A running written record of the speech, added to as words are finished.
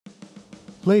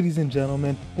Ladies and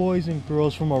gentlemen, boys and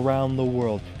girls from around the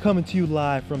world, coming to you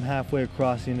live from halfway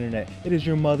across the internet. It is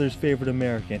your mother's favorite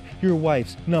American, your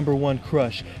wife's number one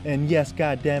crush, and yes,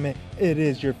 goddammit, it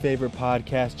is your favorite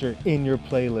podcaster in your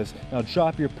playlist. Now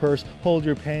drop your purse, hold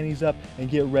your panties up, and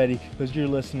get ready, because you're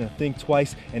listening to Think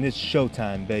Twice, and it's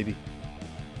showtime, baby.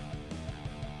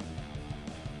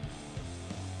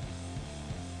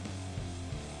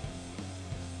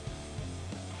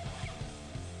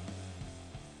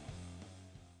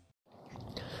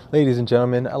 Ladies and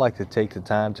gentlemen, I'd like to take the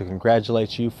time to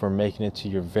congratulate you for making it to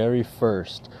your very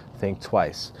first Think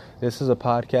Twice. This is a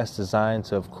podcast designed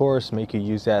to, of course, make you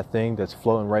use that thing that's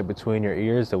floating right between your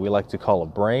ears that we like to call a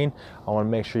brain. I want to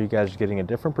make sure you guys are getting a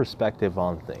different perspective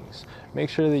on things. Make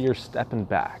sure that you're stepping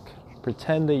back.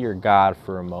 Pretend that you're God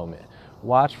for a moment.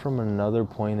 Watch from another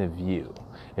point of view.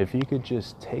 If you could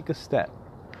just take a step,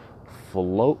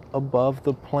 float above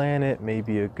the planet,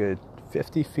 maybe a good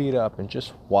 50 feet up, and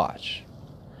just watch.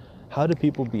 How do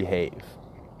people behave?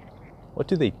 What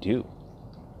do they do?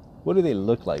 What do they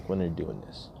look like when they're doing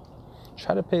this?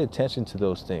 Try to pay attention to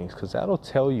those things, because that'll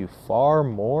tell you far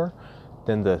more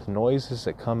than the noises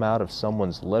that come out of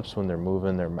someone's lips when they're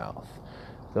moving their mouth.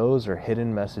 Those are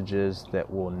hidden messages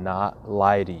that will not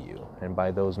lie to you. And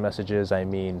by those messages, I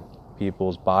mean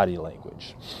people's body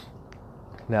language.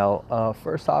 Now,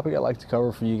 first topic I'd like to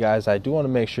cover for you guys, I do want to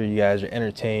make sure you guys are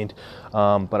entertained,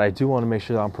 but I do want to make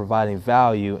sure that I'm providing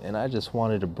value, and I just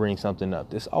wanted to bring something up.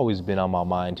 This has always been on my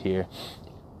mind here.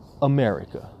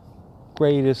 America,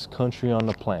 greatest country on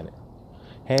the planet.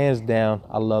 Hands down,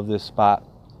 I love this spot.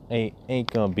 Ain't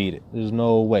gonna beat it. There's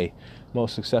no way.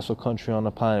 Most successful country on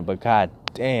the planet, but god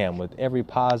damn, with every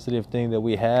positive thing that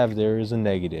we have, there is a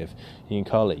negative. You can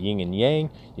call it yin and yang,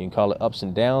 you can call it ups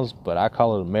and downs, but I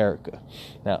call it America.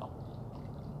 Now,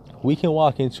 we can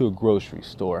walk into a grocery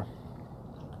store,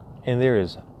 and there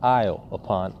is aisle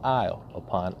upon aisle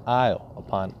upon aisle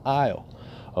upon aisle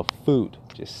of food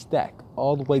just stacked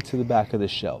all the way to the back of the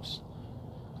shelves.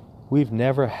 We've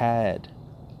never had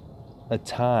a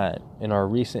time in our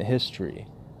recent history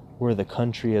where the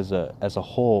country as a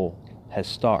whole has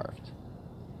starved.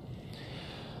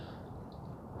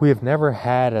 We have never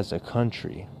had as a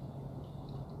country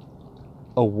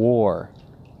a war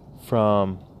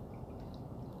from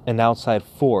an outside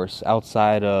force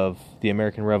outside of the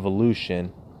American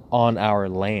Revolution on our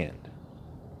land.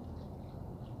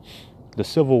 The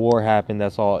Civil War happened,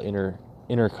 that's all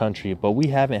inner country, but we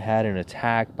haven't had an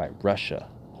attack by Russia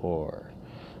or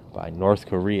by North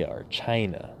Korea or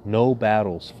China. No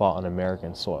battles fought on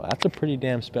American soil. That's a pretty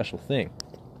damn special thing.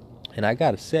 And I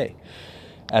gotta say,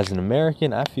 as an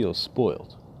American, I feel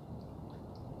spoiled.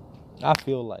 I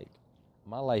feel like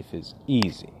my life is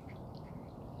easy.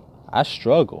 I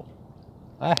struggle.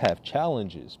 I have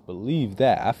challenges. Believe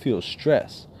that. I feel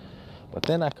stress. But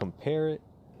then I compare it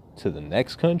to the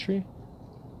next country.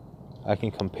 I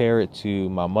can compare it to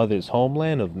my mother's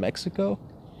homeland of Mexico.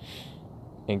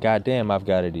 And goddamn, I've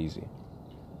got it easy.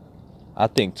 I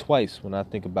think twice when I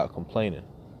think about complaining.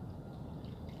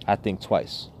 I think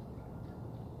twice.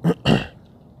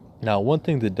 Now, one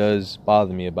thing that does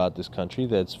bother me about this country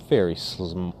that's very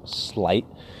slight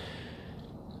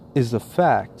is the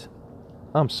fact,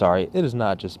 it is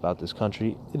not just about this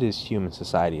country, it is human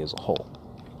society as a whole.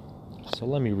 So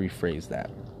let me rephrase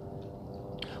that.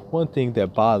 One thing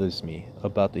that bothers me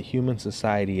about the human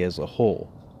society as a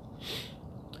whole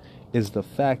is the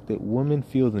fact that women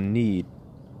feel the need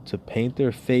to paint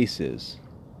their faces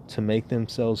to make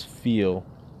themselves feel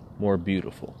more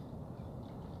beautiful.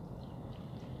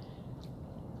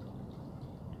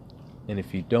 And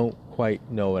if you don't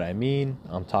quite know what I mean,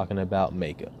 I'm talking about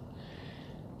makeup.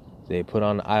 They put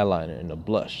on the eyeliner and the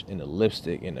blush and the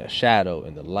lipstick and the shadow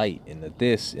and the light and the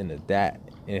this and the that.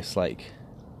 And it's like,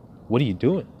 what are you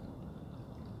doing?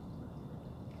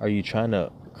 Are you trying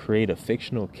to create a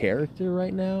fictional character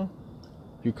right now?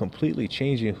 You're completely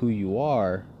changing who you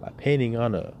are by painting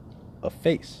on a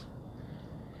face.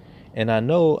 And I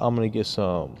know I'm going to get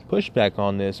some pushback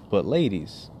on this, but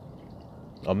ladies,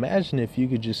 imagine if you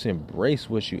could just embrace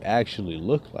what you actually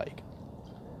look like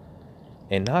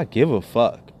and not give a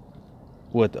fuck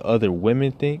what the other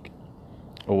women think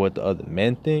or what the other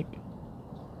men think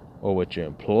or what your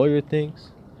employer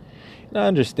thinks. And I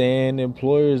understand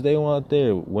employers, they want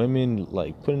their women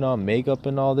like putting on makeup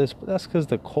and all this, but that's because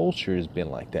the culture has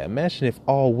been like that. Imagine if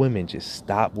all women just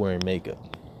stopped wearing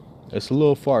makeup. It's a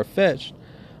little far-fetched,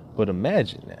 but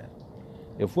imagine that.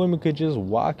 If women could just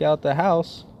walk out the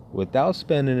house without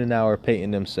spending an hour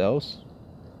painting themselves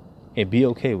and be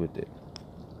okay with it.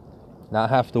 Not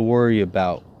have to worry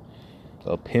about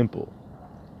a pimple.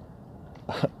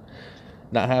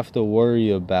 Not have to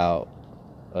worry about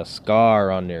a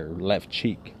scar on their left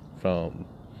cheek from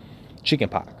chicken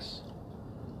pox.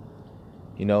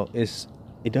 You know,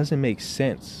 it doesn't make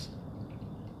sense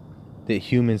that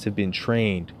humans have been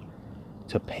trained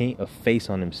to paint a face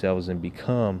on themselves and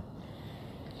become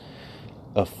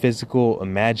a physical,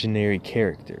 imaginary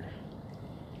character.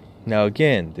 Now,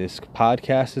 again, this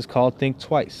podcast is called Think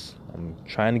Twice. I'm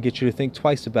trying to get you to think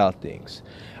twice about things.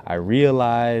 I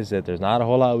realize that there's not a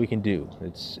whole lot we can do.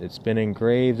 It's been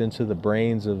engraved into the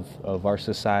brains of our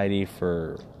society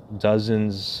for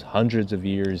dozens, hundreds of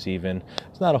years even.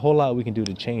 There's not a whole lot we can do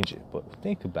to change it, but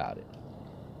think about it.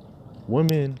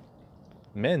 Women,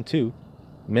 men too,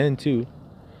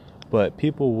 but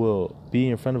people will be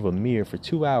in front of a mirror for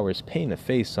 2 hours painting a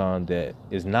face on that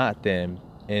is not them,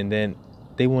 and then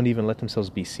they won't even let themselves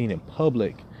be seen in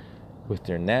public with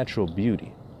their natural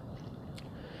beauty.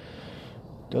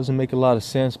 Doesn't make a lot of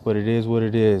sense, but it is what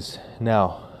it is.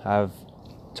 Now, I've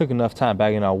took enough time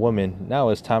bagging on women. Now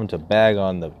it's time to bag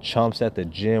on the chumps at the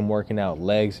gym working out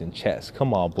legs and chest.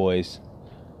 Come on, boys.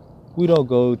 We don't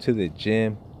go to the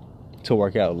gym to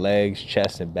work out legs,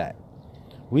 chest, and back.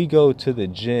 We go to the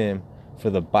gym for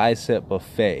the bicep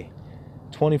buffet.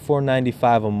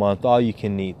 $24.95 a month, all you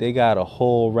can eat. They got a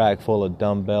whole rack full of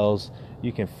dumbbells.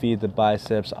 You can feed the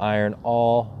biceps iron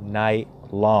all night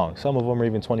long. Some of them are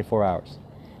even 24 hours.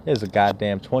 There's a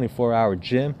goddamn 24-hour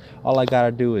gym. All I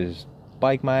gotta do is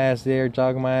bike my ass there,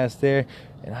 jog my ass there,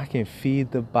 and I can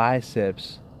feed the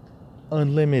biceps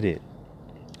unlimited.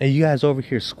 And you guys over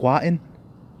here squatting?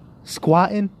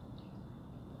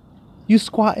 You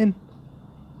squatting?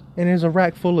 And there's a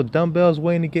rack full of dumbbells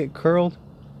waiting to get curled?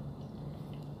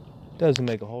 Doesn't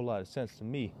make a whole lot of sense to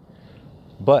me.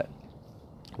 But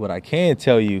what I can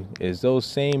tell you is those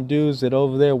same dudes that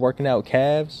over there working out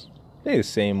calves, they the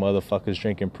same motherfuckers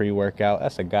drinking pre-workout.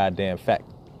 That's a goddamn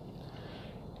fact.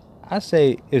 I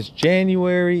say it's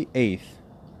January 8th,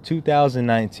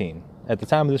 2019. At the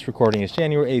time of this recording, it's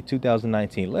January 8th,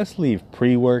 2019. Let's leave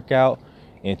pre-workout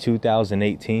in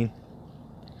 2018.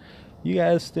 You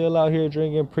guys still out here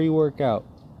drinking pre-workout.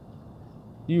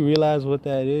 You realize what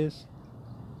that is?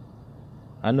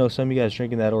 I know some of you guys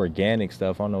drinking that organic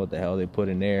stuff. I don't know what the hell they put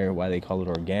in there, why they call it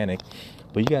organic.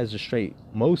 But you guys are straight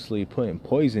mostly putting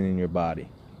poison in your body.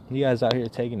 You guys out here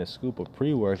taking a scoop of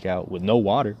pre-workout with no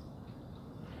water.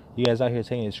 You guys out here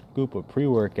taking a scoop of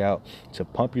pre-workout to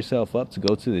pump yourself up to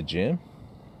go to the gym?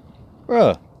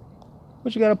 Bruh,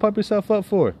 what you gotta pump yourself up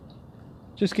for?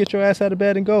 Just get your ass out of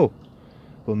bed and go.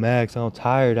 But Max, I'm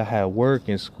tired. I had work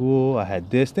and school. I had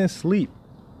this, then sleep.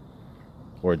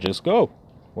 Or just go.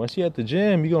 Once you're at the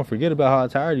gym, you're going to forget about how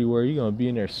tired you were. You're going to be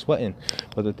in there sweating.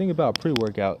 But the thing about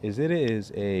pre-workout is it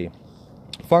is a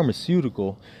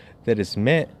pharmaceutical that is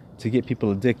meant to get people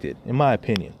addicted, in my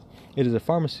opinion. It is a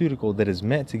pharmaceutical that is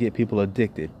meant to get people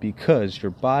addicted because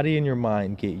your body and your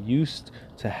mind get used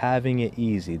to having it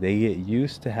easy. They get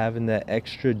used to having that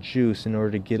extra juice in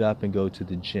order to get up and go to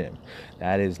the gym.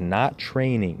 That is not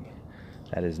training.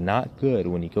 That is not good.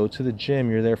 When you go to the gym,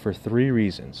 you're there for 3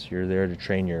 reasons. You're there to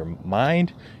train your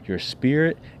mind, your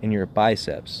spirit, and your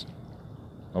biceps.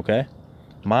 Okay?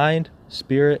 Mind,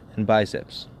 spirit, and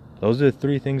biceps. Those are the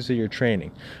 3 things that you're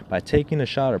training. By taking a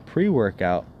shot of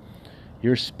pre-workout,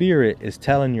 your spirit is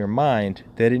telling your mind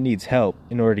that it needs help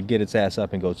in order to get its ass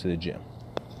up and go to the gym.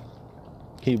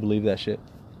 Can you believe that shit?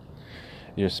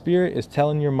 Your spirit is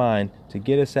telling your mind to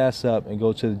get its ass up and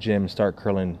go to the gym and start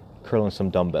curling some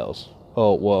dumbbells.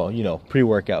 Oh, well, you know,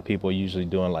 pre-workout people are usually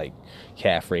doing like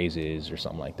calf raises or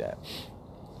something like that.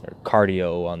 Or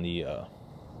cardio on the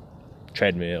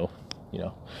treadmill, you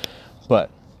know. But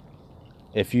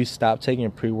if you stop taking a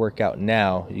pre-workout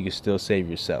now, you can still save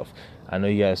yourself. I know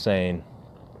you guys saying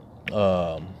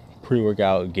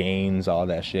pre-workout gains, all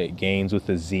that shit, gains with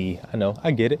a Z. I know,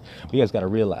 I get it. But you guys got to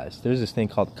realize there's this thing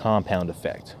called compound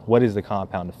effect. What is the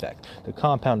compound effect? The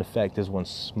compound effect is when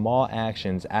small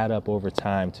actions add up over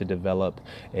time to develop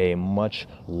a much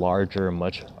larger,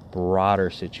 much broader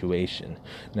situation.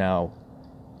 Now,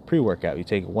 pre-workout, you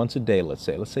take it once a day, let's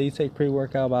say you take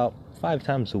pre-workout about 5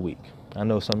 times a week. I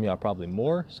know some of y'all probably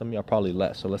more, some of y'all probably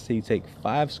less. So let's say you take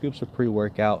 5 scoops of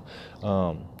pre-workout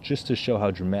just to show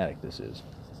how dramatic this is.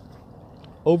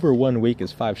 Over 1 week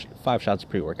is 5 shots of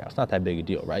pre-workout. It's not that big a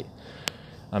deal, right?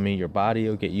 I mean, your body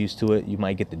will get used to it. You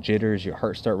might get the jitters. Your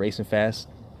heart start racing fast.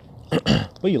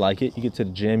 But you like it. You get to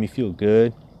the gym. You feel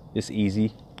good. It's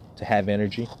easy to have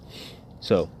energy.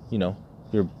 So, you know,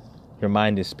 your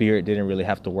mind and spirit didn't really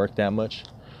have to work that much.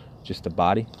 Just the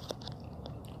body.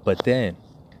 But then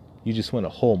you just went a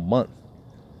whole month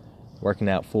working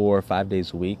out 4 or 5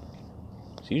 days a week.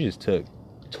 So you just took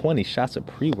 20 shots of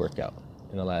pre-workout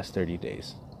in the last 30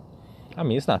 days. I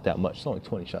mean, it's not that much. It's only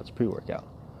 20 shots of pre-workout.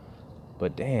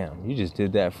 But damn, you just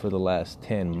did that for the last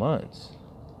 10 months.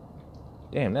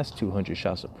 Damn, that's 200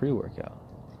 shots of pre-workout.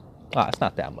 It's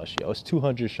not that much, yo. It's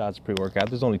 200 shots of pre-workout.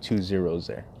 There's only 2 zeros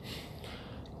there.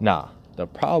 Nah, the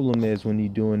problem is when you're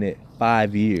doing it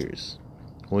 5 years,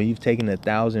 when you've taken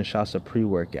 1,000 shots of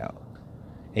pre-workout,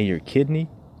 and your kidneys,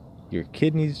 your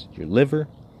liver,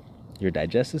 your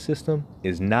digestive system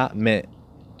is not meant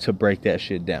to break that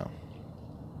shit down.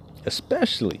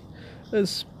 Especially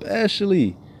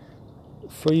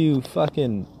for you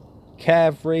fucking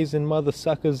calf-raising mother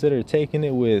suckers that are taking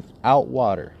it without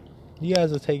water. You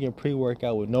guys are taking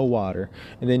pre-workout with no water,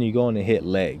 and then you're going to hit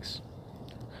legs.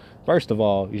 First of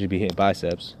all, you should be hitting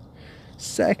biceps.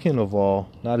 Second of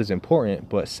all, not as important,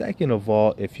 but second of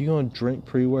all, if you're going to drink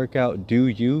pre-workout, do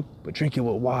you, but drink it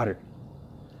with water.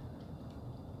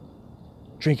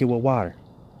 Drink it with water.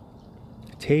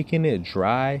 Taking it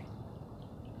dry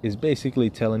is basically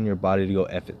telling your body to go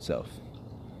F itself.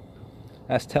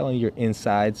 That's telling your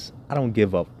insides, I don't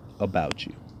give up about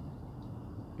you.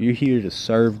 You're here to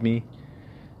serve me.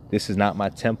 This is not my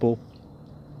temple.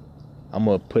 I'm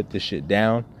going to put this shit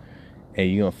down, and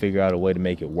you're going to figure out a way to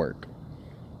make it work.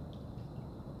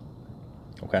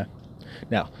 Okay?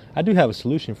 Now, I do have a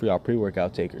solution for y'all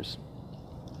pre-workout takers.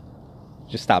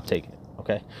 Just stop taking it,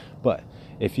 okay? But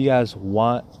if you guys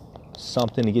want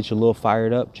something to get you a little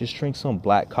fired up, just drink some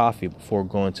black coffee before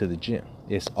going to the gym.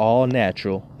 It's all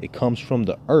natural. It comes from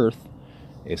the earth.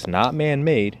 It's not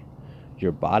man-made.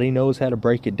 Your body knows how to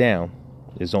break it down.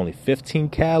 There's only 15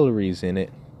 calories in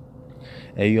it,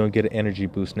 and you're gonna get an energy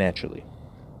boost naturally.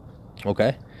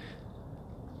 Okay?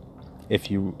 If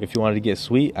you wanted to get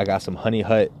sweet, I got some Honey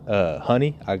Hut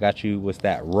honey. I got you with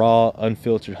that raw,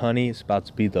 unfiltered honey. It's about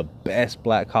to be the best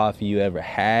black coffee you ever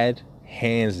had,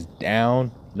 hands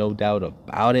down, no doubt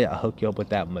about it. I'll hook you up with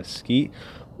that mesquite.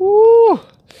 Woo!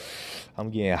 I'm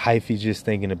getting hyphy just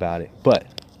thinking about it. But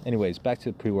anyways, back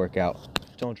to the pre-workout.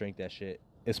 Don't drink that shit.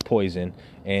 It's poison,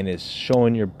 and it's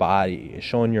showing your body, it's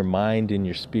showing your mind and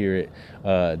your spirit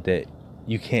that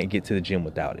you can't get to the gym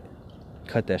without it.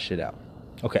 Cut that shit out.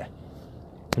 Okay.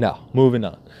 Now, moving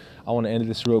on. I want to end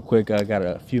this real quick. I got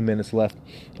a few minutes left.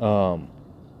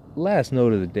 Last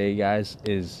note of the day, guys,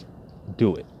 is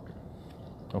do it.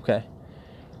 Okay?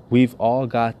 We've all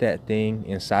got that thing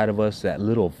inside of us, that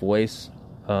little voice.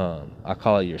 I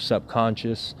call it your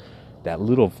subconscious. That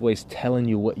little voice telling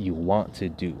you what you want to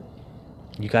do.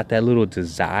 You got that little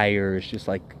desire. It's just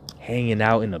like hanging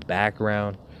out in the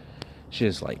background. It's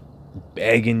just like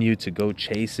begging you to go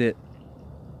chase it.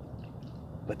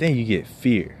 But then you get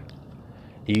fear.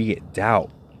 You get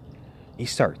doubt. You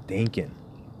start thinking.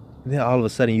 And then all of a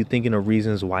sudden you're thinking of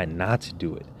reasons why not to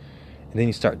do it. And then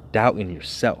you start doubting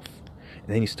yourself. And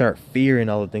then you start fearing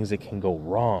all the things that can go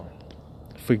wrong.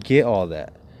 Forget all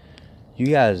that. You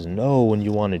guys know when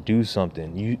you want to do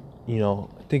something. You know,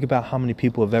 think about how many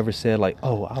people have ever said like,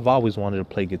 oh, I've always wanted to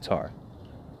play guitar.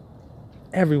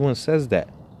 Everyone says that.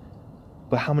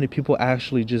 But how many people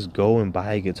actually just go and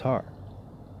buy a guitar?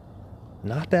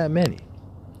 Not that many.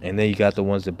 And then you got the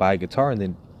ones that buy a guitar and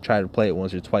then try to play it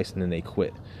once or twice and then they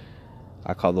quit.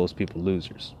 I call those people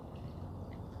losers.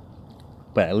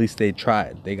 But at least they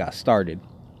tried. They got started.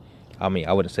 I mean,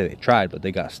 I wouldn't say they tried, but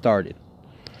they got started.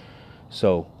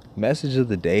 So, message of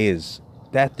the day is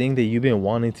that thing that you've been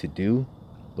wanting to do,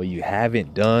 but you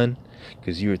haven't done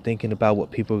because you were thinking about what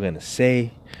people are going to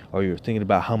say, or you were thinking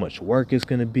about how much work it's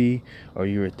going to be, or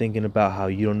you were thinking about how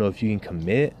you don't know if you can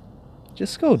commit.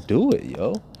 Just go do it,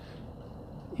 yo.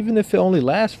 Even if it only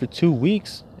lasts for 2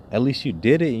 weeks, at least you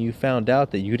did it and you found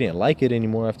out that you didn't like it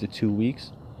anymore after 2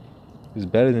 weeks. It's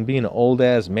better than being an old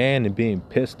ass man and being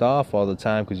pissed off all the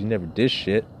time because you never did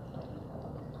shit.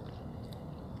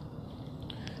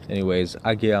 Anyways,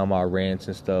 I get on my rants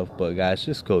and stuff, but guys,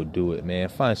 just go do it, man.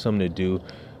 Find something to do.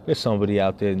 There's somebody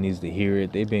out there that needs to hear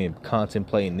it. They've been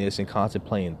contemplating this and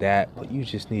contemplating that, but you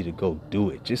just need to go do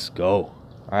it. Just go.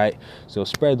 All right, so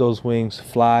spread those wings,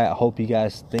 fly. I hope you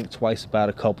guys think twice about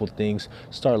a couple things.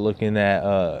 Start looking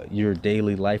at your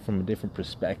daily life from a different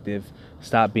perspective.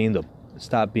 Stop being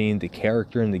the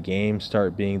character in the game.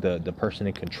 Start being the person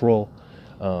in control.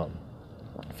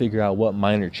 Figure out what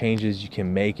minor changes you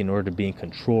can make in order to be in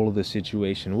control of the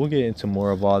situation. We'll get into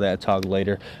more of all that talk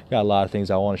later. Got a lot of things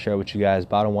I want to share with you guys,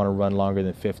 but I don't want to run longer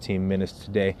than 15 minutes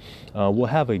today. We'll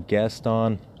have a guest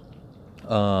on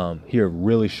here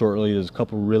really shortly. There's a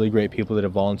couple really great people that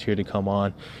have volunteered to come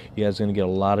on. You guys are going to get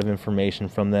a lot of information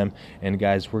from them, and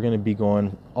guys, we're going to be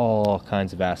going all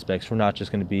kinds of aspects. We're not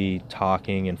just going to be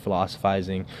talking and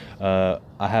philosophizing. I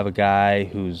have a guy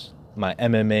who's my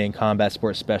MMA and combat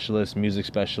sports specialist, music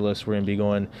specialist. We're going to be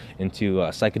going into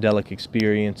psychedelic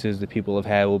experiences that people have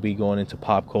had. We'll be going into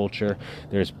pop culture.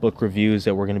 There's book reviews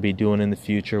that we're going to be doing in the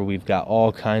future. We've got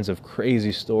all kinds of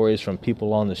crazy stories from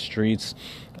people on the streets.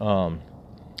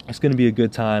 It's going to be a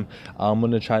good time. I'm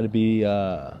going to try to be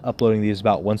uploading these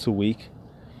about once a week,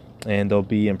 and they'll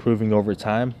be improving over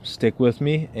time. Stick with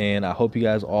me, and I hope you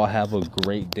guys all have a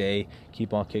great day.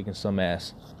 Keep on kicking some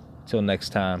ass. Till next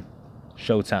time,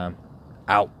 showtime.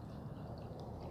 Out.